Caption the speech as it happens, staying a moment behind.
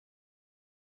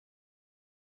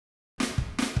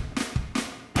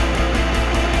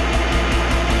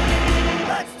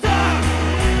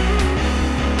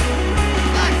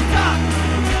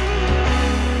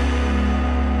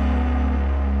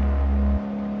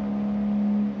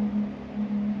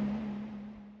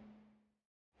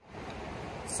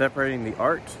Separating the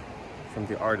art from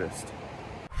the artist.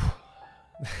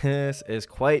 This is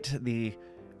quite the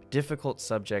difficult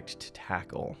subject to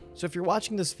tackle. So if you're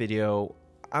watching this video,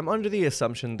 I'm under the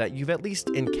assumption that you've at least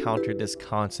encountered this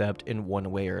concept in one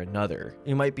way or another.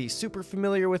 You might be super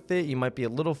familiar with it, you might be a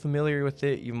little familiar with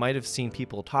it, you might have seen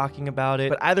people talking about it,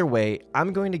 but either way,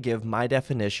 I'm going to give my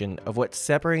definition of what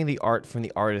separating the art from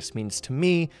the artist means to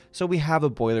me, so we have a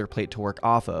boilerplate to work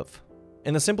off of.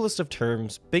 In the simplest of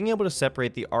terms, being able to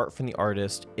separate the art from the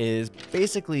artist is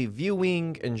basically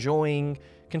viewing, enjoying,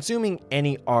 consuming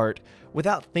any art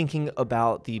without thinking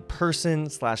about the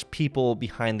person/people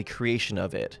behind the creation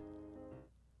of it.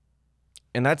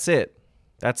 And that's it.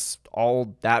 That's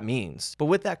all that means. But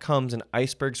with that comes an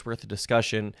iceberg's worth of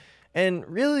discussion, and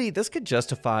really this could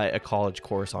justify a college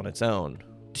course on its own.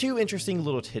 Two interesting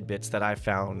little tidbits that I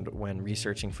found when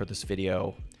researching for this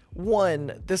video.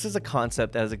 One, this is a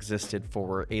concept that has existed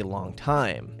for a long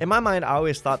time. In my mind, I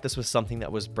always thought this was something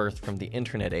that was birthed from the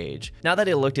internet age. Now that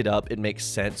I looked it up, it makes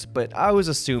sense, but I always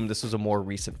assumed this was a more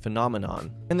recent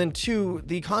phenomenon. And then two,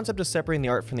 the concept of separating the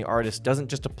art from the artist doesn't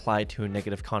just apply to a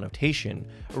negative connotation.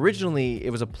 Originally, it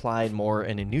was applied more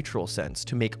in a neutral sense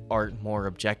to make art more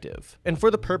objective. And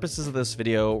for the purposes of this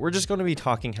video, we're just going to be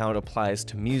talking how it applies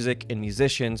to music and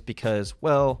musicians because,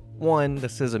 well, one,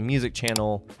 this is a music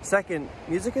channel. Second,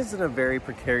 music is in a very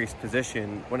precarious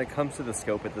position when it comes to the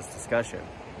scope of this discussion.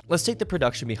 Let's take the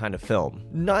production behind a film.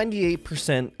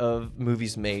 98% of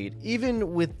movies made,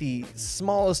 even with the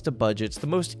smallest of budgets, the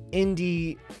most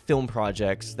indie film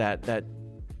projects that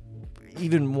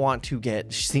even want to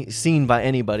get seen by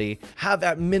anybody, have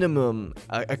at minimum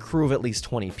a crew of at least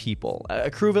 20 people. A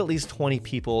crew of at least 20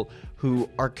 people who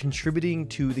are contributing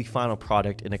to the final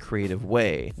product in a creative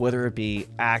way, whether it be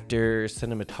actors,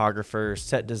 cinematographers,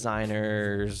 set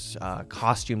designers,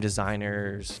 costume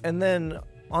designers. And then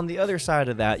on the other side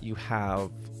of that, you have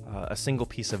a single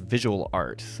piece of visual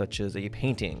art, such as a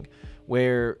painting,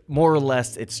 where more or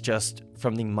less it's just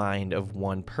from the mind of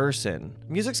one person.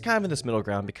 Music's kind of in this middle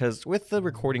ground because with the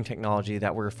recording technology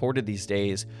that we're afforded these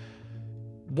days,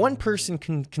 one person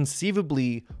can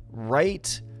conceivably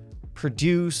write,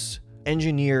 produce,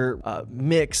 engineer,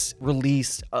 mix,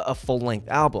 release a full-length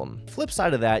album. Flip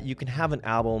side of that, you can have an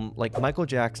album like Michael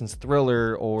Jackson's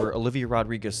Thriller or Olivia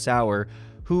Rodrigo's Sour,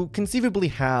 who conceivably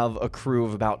have a crew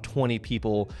of about 20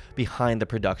 people behind the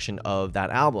production of that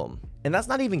album. And that's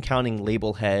not even counting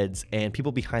label heads and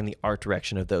people behind the art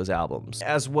direction of those albums,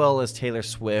 as well as Taylor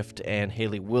Swift and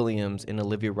Hayley Williams in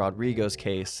Olivia Rodrigo's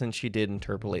case, since she did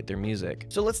interpolate their music.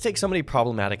 So let's take somebody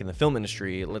problematic in the film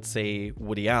industry, let's say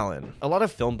Woody Allen. A lot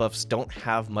of film buffs don't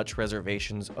have much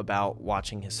reservations about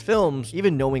watching his films,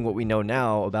 even knowing what we know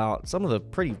now about some of the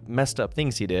pretty messed up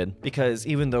things he did, because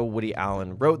even though Woody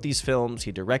Allen wrote these films,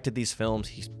 he directed these films,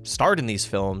 he starred in these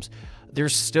films,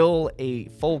 there's still a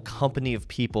full company of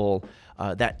people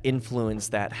that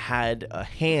influenced, that had a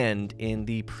hand in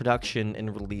the production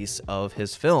and release of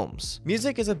his films.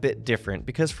 Music is a bit different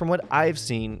because from what I've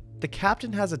seen, the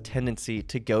captain has a tendency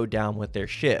to go down with their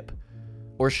ship.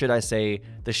 Or should I say,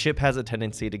 the ship has a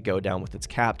tendency to go down with its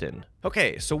captain.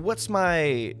 Okay, so what's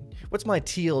my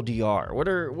TLDR? What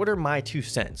are my 2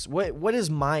 cents? What is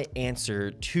my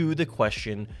answer to the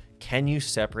question, can you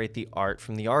separate the art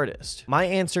from the artist? My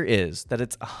answer is that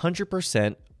it's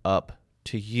 100% up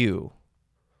to you.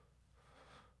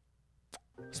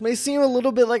 This may seem a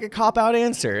little bit like a cop-out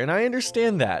answer, and I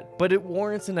understand that, but it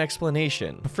warrants an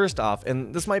explanation. First off,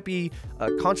 and this might be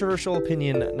a controversial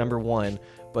opinion number 1,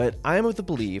 but I am of the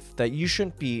belief that you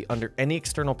shouldn't be under any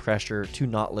external pressure to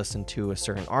not listen to a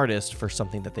certain artist for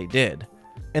something that they did.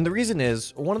 And the reason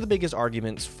is, one of the biggest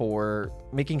arguments for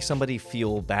making somebody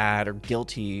feel bad or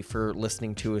guilty for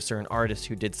listening to a certain artist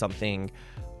who did something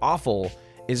awful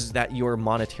is that you're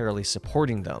monetarily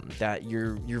supporting them, that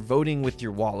you're voting with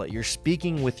your wallet, you're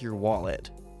speaking with your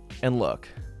wallet. And look,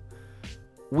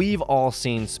 we've all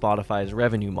seen Spotify's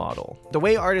revenue model. The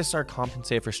way artists are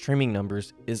compensated for streaming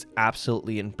numbers is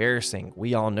absolutely embarrassing.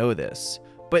 We all know this.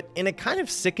 But in a kind of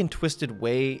sick and twisted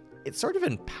way, it sort of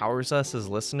empowers us as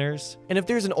listeners. And if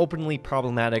there's an openly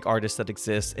problematic artist that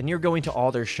exists and you're going to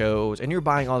all their shows and you're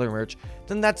buying all their merch,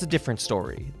 then that's a different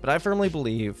story. But I firmly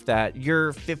believe that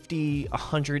your 50,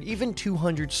 100, even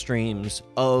 200 streams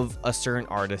of a certain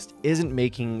artist isn't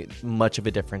making much of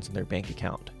a difference in their bank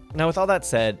account. Now, with all that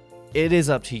said, it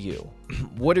is up to you.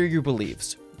 What are your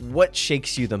beliefs? What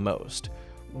shakes you the most?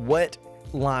 What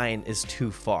line is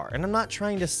too far? And I'm not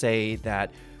trying to say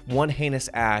that one heinous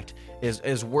act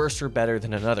is worse or better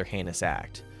than another heinous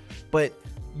act, but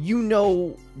you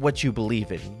know what you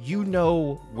believe in. You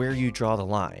know where you draw the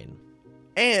line.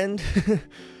 And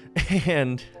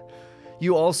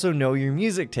You also know your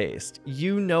music taste.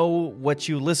 You know what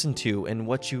you listen to and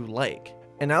what you like.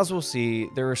 And as we'll see,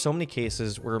 there are so many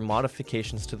cases where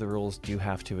modifications to the rules do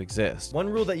have to exist. One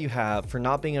rule that you have for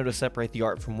not being able to separate the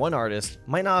art from one artist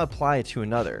might not apply to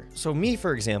another. So me,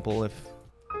 for example, if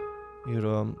you'd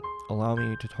allow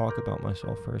me to talk about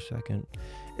myself for a second,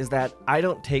 is that I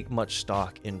don't take much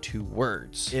stock into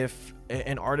words. If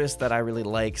an artist that I really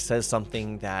like says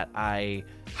something that I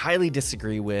highly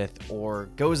disagree with or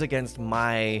goes against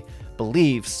my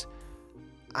beliefs,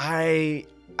 I'm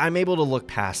able to look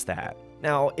past that.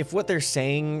 Now, if what they're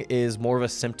saying is more of a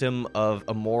symptom of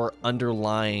a more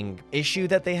underlying issue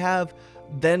that they have,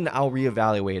 then I'll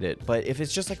reevaluate it. But if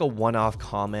it's just like a one-off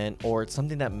comment or it's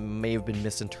something that may have been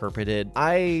misinterpreted,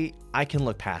 I can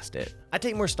look past it. I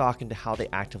take more stock into how they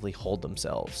actively hold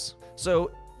themselves.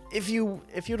 So if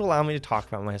you'd allow me to talk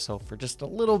about myself for just a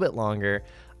little bit longer,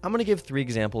 I'm gonna give 3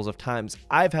 examples of times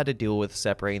I've had to deal with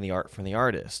separating the art from the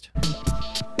artist.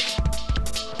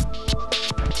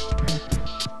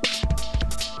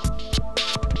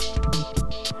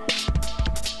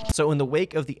 So in the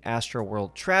wake of the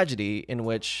Astroworld tragedy, in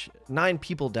which 9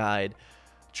 people died,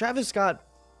 Travis Scott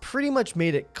pretty much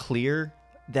made it clear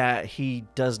that he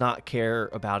does not care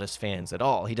about his fans at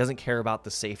all. He doesn't care about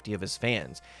the safety of his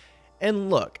fans.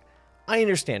 And look, I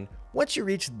understand, once you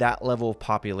reach that level of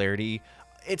popularity,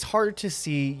 it's hard to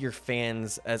see your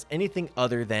fans as anything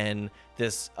other than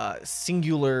this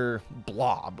singular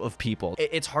blob of people.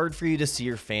 It's hard for you to see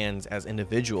your fans as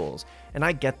individuals, and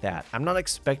I get that. I'm not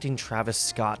expecting Travis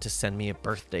Scott to send me a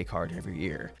birthday card every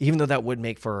year, even though that would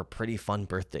make for a pretty fun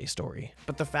birthday story.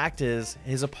 But the fact is,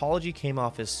 his apology came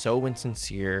off as so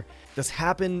insincere. This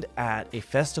happened at a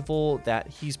festival that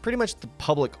he's pretty much the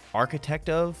public architect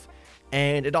of,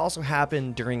 and it also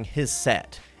happened during his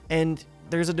set. And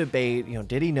there's a debate,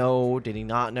 did he know, did he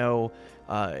not know,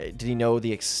 did he know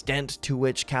the extent to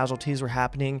which casualties were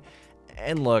happening?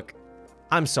 And look,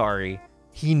 I'm sorry,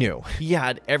 he knew. He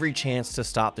had every chance to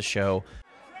stop the show.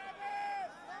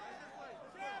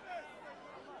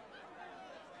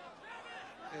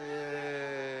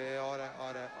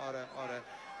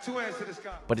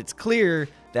 But it's clear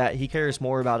that he cares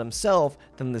more about himself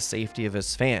than the safety of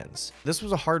his fans. This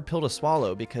was a hard pill to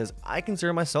swallow because I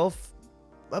consider myself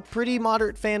a pretty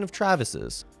moderate fan of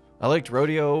Travis's. I liked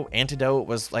Rodeo. Antidote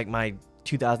was like my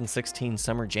 2016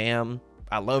 summer jam.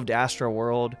 I loved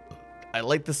Astroworld. I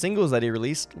liked the singles that he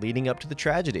released leading up to the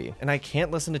tragedy. And I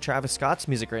can't listen to Travis Scott's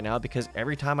music right now because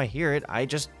every time I hear it, I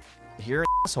just hear an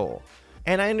asshole.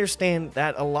 And I understand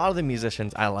that a lot of the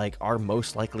musicians I like are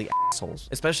most likely assholes,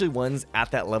 especially ones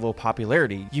at that level of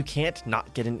popularity. You can't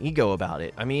not get an ego about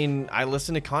it. I mean, I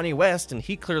listen to Kanye West and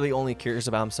he clearly only cares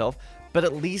about himself, but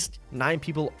at least 9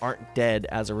 people aren't dead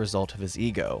as a result of his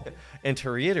ego. And to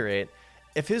reiterate,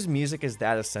 if his music is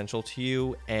that essential to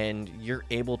you and you're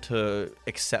able to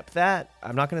accept that,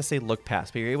 I'm not gonna say look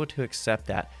past, but you're able to accept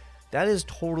that, that is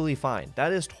totally fine.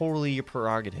 That is totally your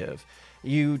prerogative.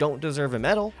 You don't deserve a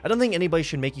medal. I don't think anybody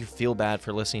should make you feel bad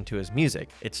for listening to his music.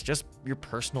 It's just your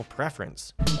personal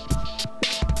preference.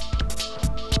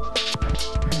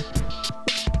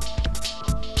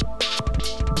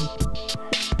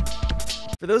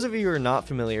 For those of you who are not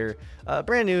familiar,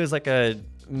 Brand New is like a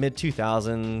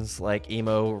mid-2000s like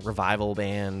emo revival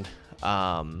band.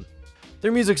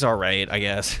 Their music's alright, I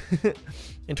guess.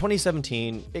 In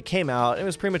 2017, it came out, and it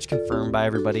was pretty much confirmed by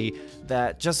everybody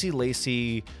that Jesse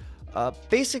Lacey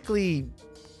basically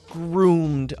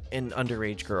groomed an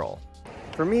underage girl.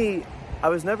 For me, I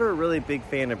was never a really big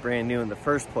fan of Brand New in the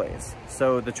first place,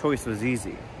 so the choice was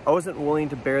easy. I wasn't willing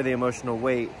to bear the emotional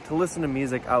weight to listen to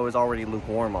music I was already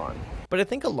lukewarm on. But I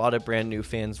think a lot of Brand New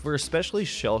fans were especially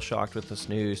shell-shocked with this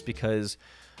news because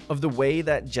of the way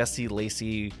that Jesse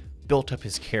Lacey built up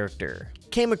his character.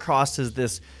 Came across as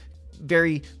this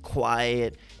very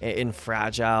quiet and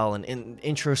fragile and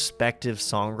introspective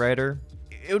songwriter.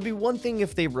 It would be one thing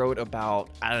if they wrote about,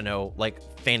 I don't know, like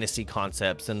fantasy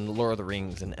concepts and Lord of the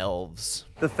Rings and elves.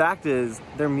 The fact is,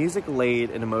 their music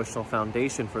laid an emotional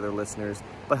foundation for their listeners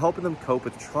by helping them cope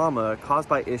with trauma caused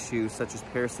by issues such as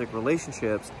parasitic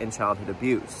relationships and childhood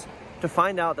abuse. To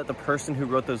find out that the person who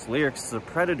wrote those lyrics is a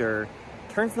predator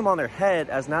turns them on their head,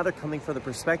 as now they're coming from the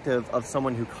perspective of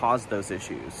someone who caused those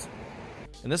issues.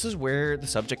 And this is where the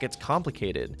subject gets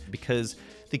complicated, because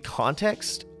the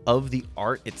context of the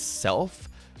art itself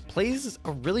plays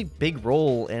a really big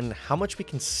role in how much we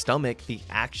can stomach the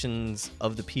actions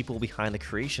of the people behind the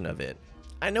creation of it.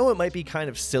 I know it might be kind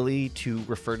of silly to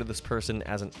refer to this person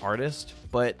as an artist,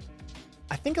 but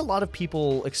I think a lot of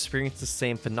people experience the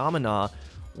same phenomena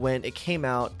when it came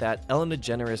out that Ellen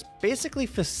DeGeneres basically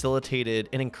facilitated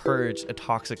and encouraged a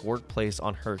toxic workplace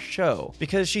on her show,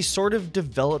 because she sort of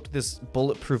developed this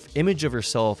bulletproof image of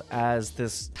herself as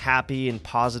this happy and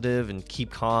positive and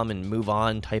keep calm and move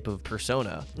on type of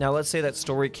persona. Now, let's say that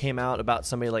story came out about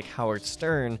somebody like Howard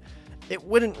Stern, it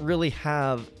wouldn't really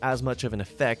have as much of an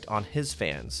effect on his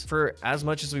fans. For as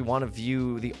much as we want to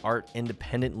view the art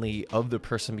independently of the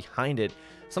person behind it,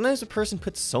 sometimes the person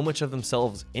puts so much of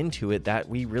themselves into it that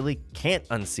we really can't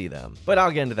unsee them. But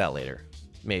I'll get into that later.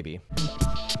 Maybe.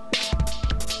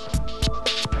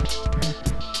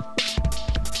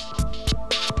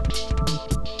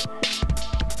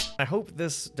 I hope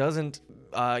this doesn't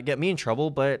get me in trouble,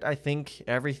 but I think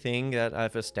everything that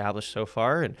I've established so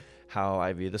far and how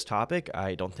I view this topic,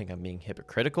 I don't think I'm being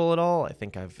hypocritical at all. I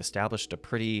think I've established a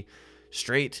pretty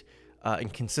straight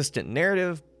and consistent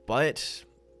narrative, but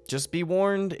just be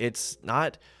warned, it's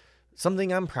not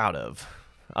something I'm proud of.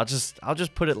 I'll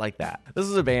just put it like that. This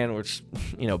is a band which,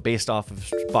 you know, based off of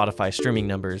Spotify streaming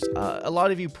numbers, a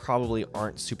lot of you probably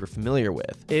aren't super familiar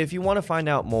with. If you want to find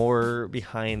out more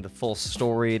behind the full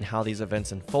story and how these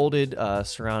events unfolded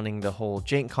surrounding the whole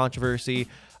Jank controversy,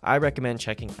 I recommend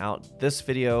checking out this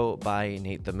video by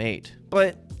Nate the Mate.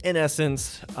 But in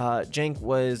essence, Jank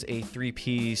was a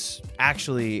three-piece,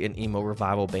 actually an emo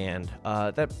revival band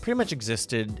that pretty much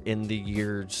existed in the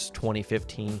years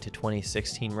 2015 to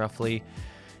 2016 roughly.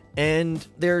 And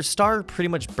their star pretty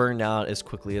much burned out as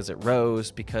quickly as it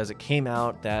rose, because it came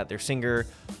out that their singer,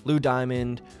 Lou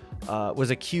Diamond,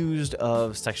 was accused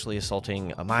of sexually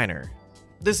assaulting a minor.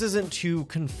 This isn't to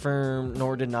confirm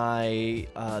nor deny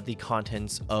the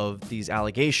contents of these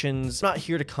allegations. I'm not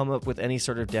here to come up with any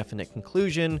sort of definite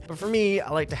conclusion, but for me, I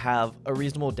like to have a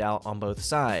reasonable doubt on both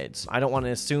sides. I don't want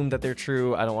to assume that they're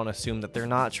true. I don't want to assume that they're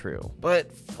not true.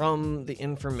 But from the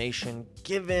information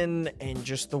given and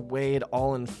just the way it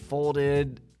all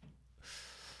unfolded,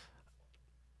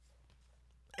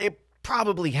 it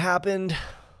probably happened.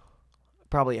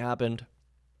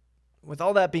 With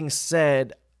all that being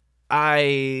said,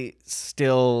 I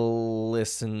still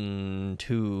listen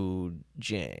to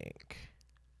Jank.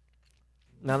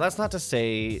 Now, that's not to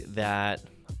say that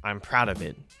I'm proud of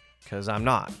it, because I'm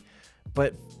not.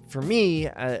 But for me,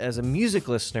 as a music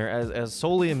listener, as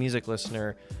solely a music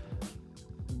listener,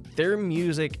 their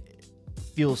music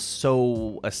feels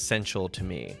so essential to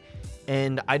me.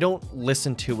 And I don't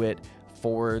listen to it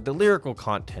for the lyrical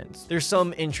contents. There's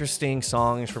some interesting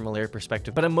songs from a lyric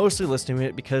perspective, but I'm mostly listening to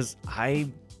it because I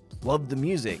love the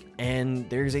music, and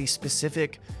there's a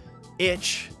specific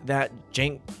itch that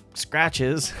Jank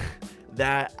scratches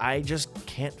that I just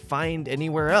can't find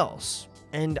anywhere else.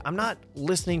 And I'm not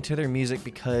listening to their music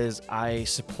because I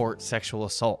support sexual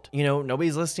assault. You know,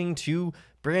 nobody's listening to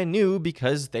Brand New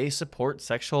because they support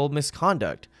sexual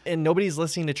misconduct. And nobody's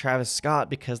listening to Travis Scott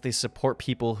because they support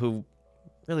people who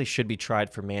really should be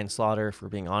tried for manslaughter, if we're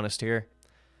being honest here.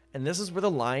 And this is where the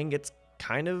line gets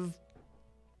kind of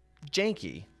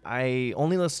janky. I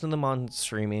only listen to them on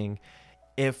streaming.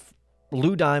 If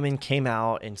Lou Diamond came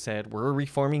out and said, we're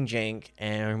reforming Jank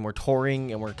and we're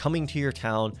touring and we're coming to your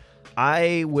town,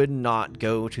 I would not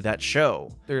go to that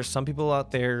show. There's some people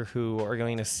out there who are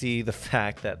going to see the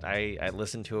fact that I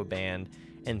listen to a band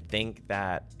and think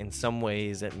that in some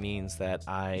ways it means that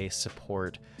I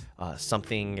support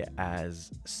something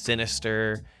as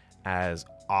sinister, as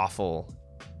awful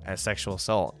as sexual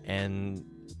assault. And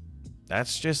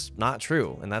that's just not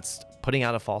true. And that's putting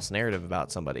out a false narrative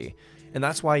about somebody. And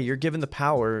that's why you're given the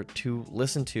power to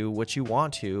listen to what you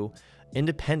want to,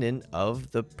 independent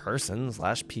of the person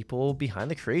 / people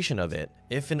behind the creation of it.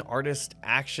 If an artist's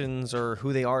actions or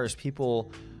who they are as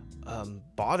people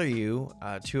bother you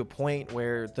to a point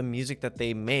where the music that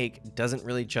they make doesn't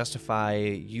really justify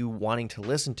you wanting to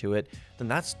listen to it, then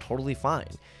that's totally fine.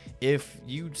 If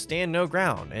you stand no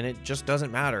ground and it just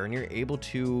doesn't matter and you're able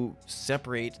to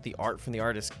separate the art from the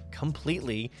artist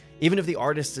completely, even if the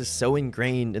artist is so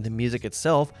ingrained in the music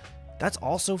itself, that's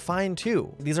also fine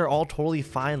too. These are all totally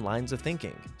fine lines of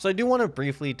thinking. So I do want to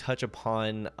briefly touch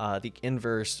upon the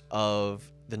inverse of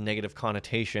the negative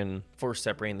connotation for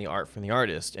separating the art from the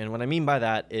artist. And what I mean by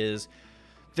that is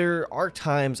there are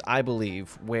times, I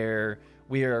believe, where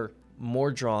we are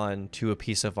more drawn to a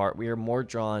piece of art. We are more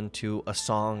drawn to a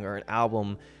song or an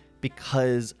album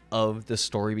because of the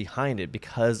story behind it,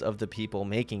 because of the people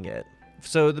making it.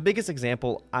 So the biggest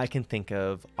example I can think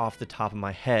of off the top of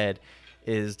my head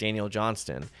is Daniel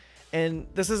Johnston. And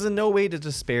this is in no way to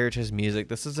disparage his music.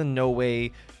 This is in no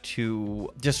way to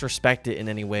disrespect it in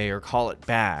any way or call it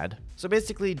bad. So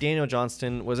basically, Daniel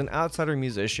Johnston was an outsider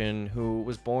musician who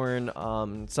was born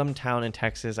some town in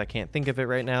Texas, I can't think of it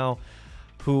right now,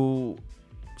 who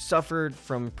suffered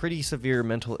from pretty severe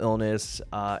mental illness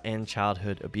and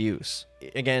childhood abuse.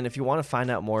 Again, if you want to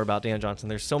find out more about Dan Johnson,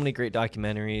 there's so many great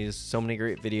documentaries, so many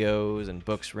great videos and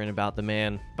books written about the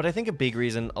man. But I think a big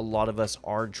reason a lot of us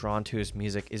are drawn to his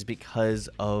music is because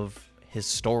of his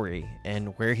story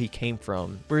and where he came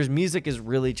from, where his music is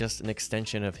really just an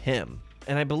extension of him.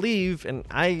 And I believe, and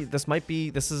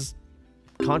this is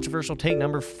controversial take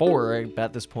number 4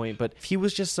 at this point, but if he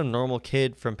was just some normal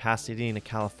kid from Pasadena,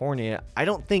 California, I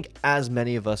don't think as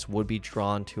many of us would be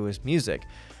drawn to his music.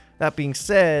 That being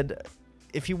said,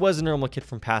 if he was a normal kid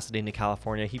from Pasadena,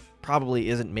 California, he probably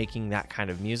isn't making that kind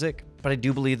of music, but I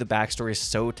do believe the backstory is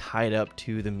so tied up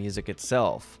to the music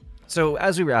itself. So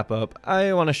as we wrap up,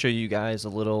 I want to show you guys a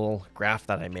little graph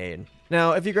that I made.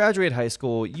 Now, if you graduate high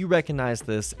school, you recognize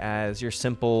this as your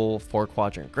simple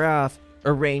 4-quadrant graph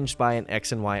arranged by an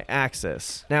X and Y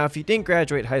axis. Now, if you didn't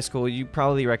graduate high school, you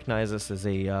probably recognize this as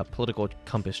a political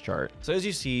compass chart. So as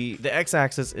you see, the X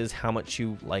axis is how much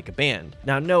you like a band.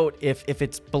 Now note, if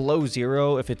it's below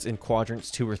 0, if it's in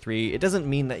quadrants 2 or 3, it doesn't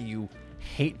mean that you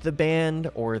hate the band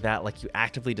or that like you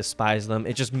actively despise them.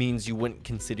 It just means you wouldn't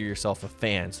consider yourself a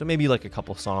fan. So maybe like a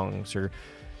couple songs, or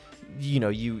you know,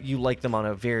 you like them on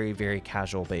a very, very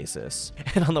casual basis.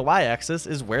 And on the Y-axis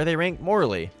is where they rank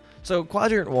morally. So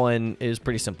quadrant 1 is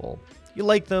pretty simple. You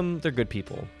like them, they're good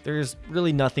people. There's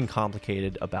really nothing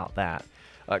complicated about that.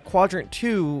 Quadrant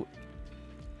 2,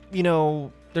 you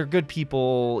know, they're good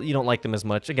people, you don't like them as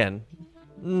much. Again,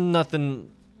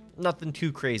 nothing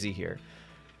too crazy here.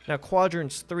 Now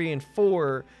quadrants 3 and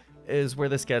 4 is where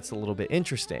this gets a little bit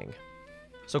interesting.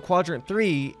 So quadrant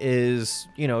 3 is,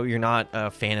 you know, you're not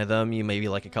a fan of them. You maybe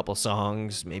like a couple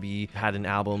songs, maybe had an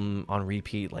album on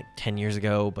repeat like 10 years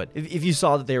ago. But if you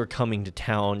saw that they were coming to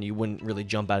town, you wouldn't really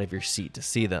jump out of your seat to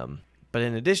see them. But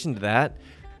in addition to that,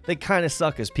 they kind of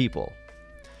suck as people.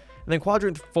 And then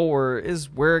quadrant 4 is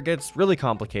where it gets really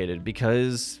complicated,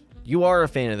 because you are a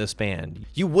fan of this band.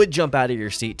 You would jump out of your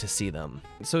seat to see them.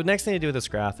 So the next thing to do with this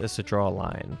graph is to draw a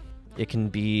line. It can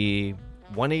be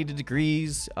 180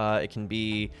 degrees, it can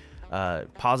be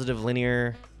positive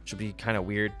linear, which would be kind of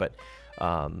weird, but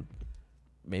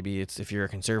maybe it's if you're a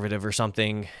conservative or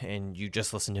something and you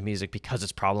just listen to music because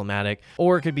it's problematic.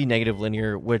 Or it could be negative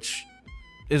linear, which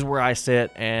is where I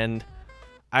sit, and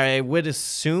I would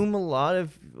assume a lot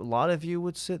of you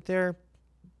would sit there,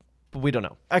 but we don't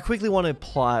know. I quickly want to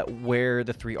plot where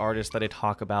the 3 artists that I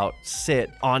talk about sit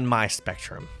on my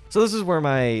spectrum. So this is where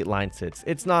my line sits.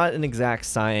 It's not an exact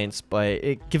science, but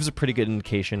it gives a pretty good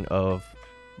indication of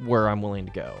where I'm willing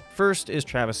to go. First is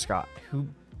Travis Scott, who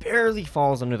barely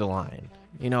falls under the line.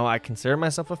 You know, I consider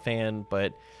myself a fan,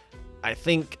 but I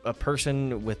think a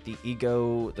person with the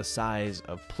ego the size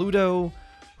of Pluto,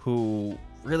 who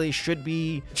really should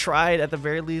be tried at the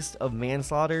very least of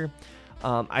manslaughter,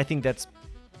 I think that's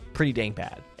pretty dang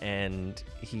bad, and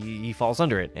he falls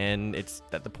under it, and it's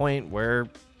at the point where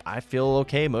I feel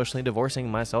okay emotionally divorcing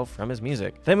myself from his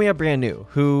music. Then we have Brand New,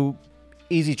 who,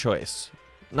 easy choice.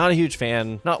 Not a huge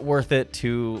fan, not worth it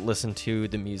to listen to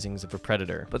the musings of a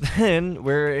predator. But then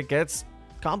where it gets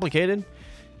complicated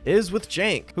is with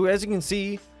Jank, who, as you can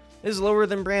see, is lower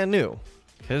than Brand New,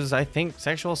 because I think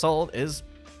sexual assault is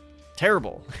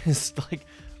terrible. It's like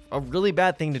a really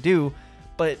bad thing to do,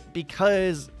 but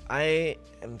because I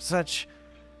am such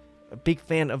a big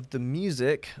fan of the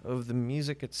music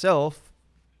itself,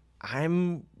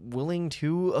 I'm willing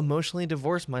to emotionally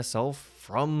divorce myself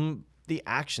from the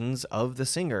actions of the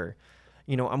singer.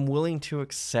 You know, I'm willing to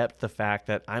accept the fact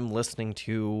that I'm listening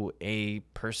to a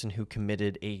person who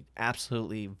committed a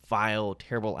absolutely vile,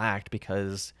 terrible act,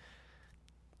 because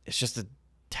it's just a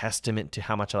testament to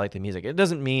how much I like the music. It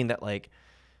doesn't mean that,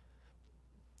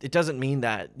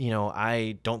 you know,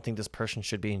 I don't think this person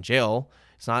should be in jail.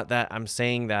 It's not that I'm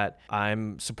saying that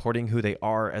I'm supporting who they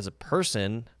are as a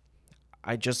person.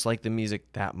 I just like the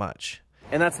music that much.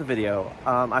 And that's the video.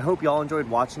 I hope y'all enjoyed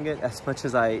watching it as much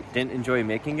as I didn't enjoy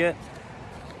making it.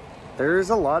 There's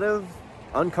a lot of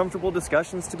uncomfortable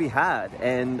discussions to be had,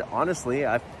 and honestly,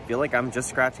 I feel like I'm just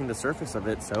scratching the surface of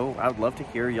it, so I would love to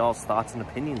hear y'all's thoughts and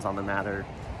opinions on the matter.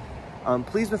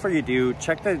 Please, before you do,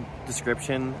 check the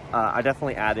description. I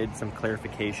definitely added some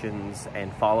clarifications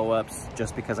and follow-ups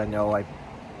just because I know I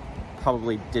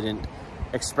probably didn't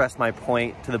express my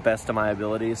point to the best of my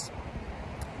abilities.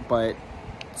 But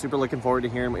super looking forward to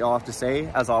hearing what y'all have to say.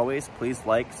 As always, please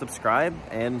like, subscribe,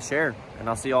 and share. And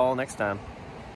I'll see y'all next time.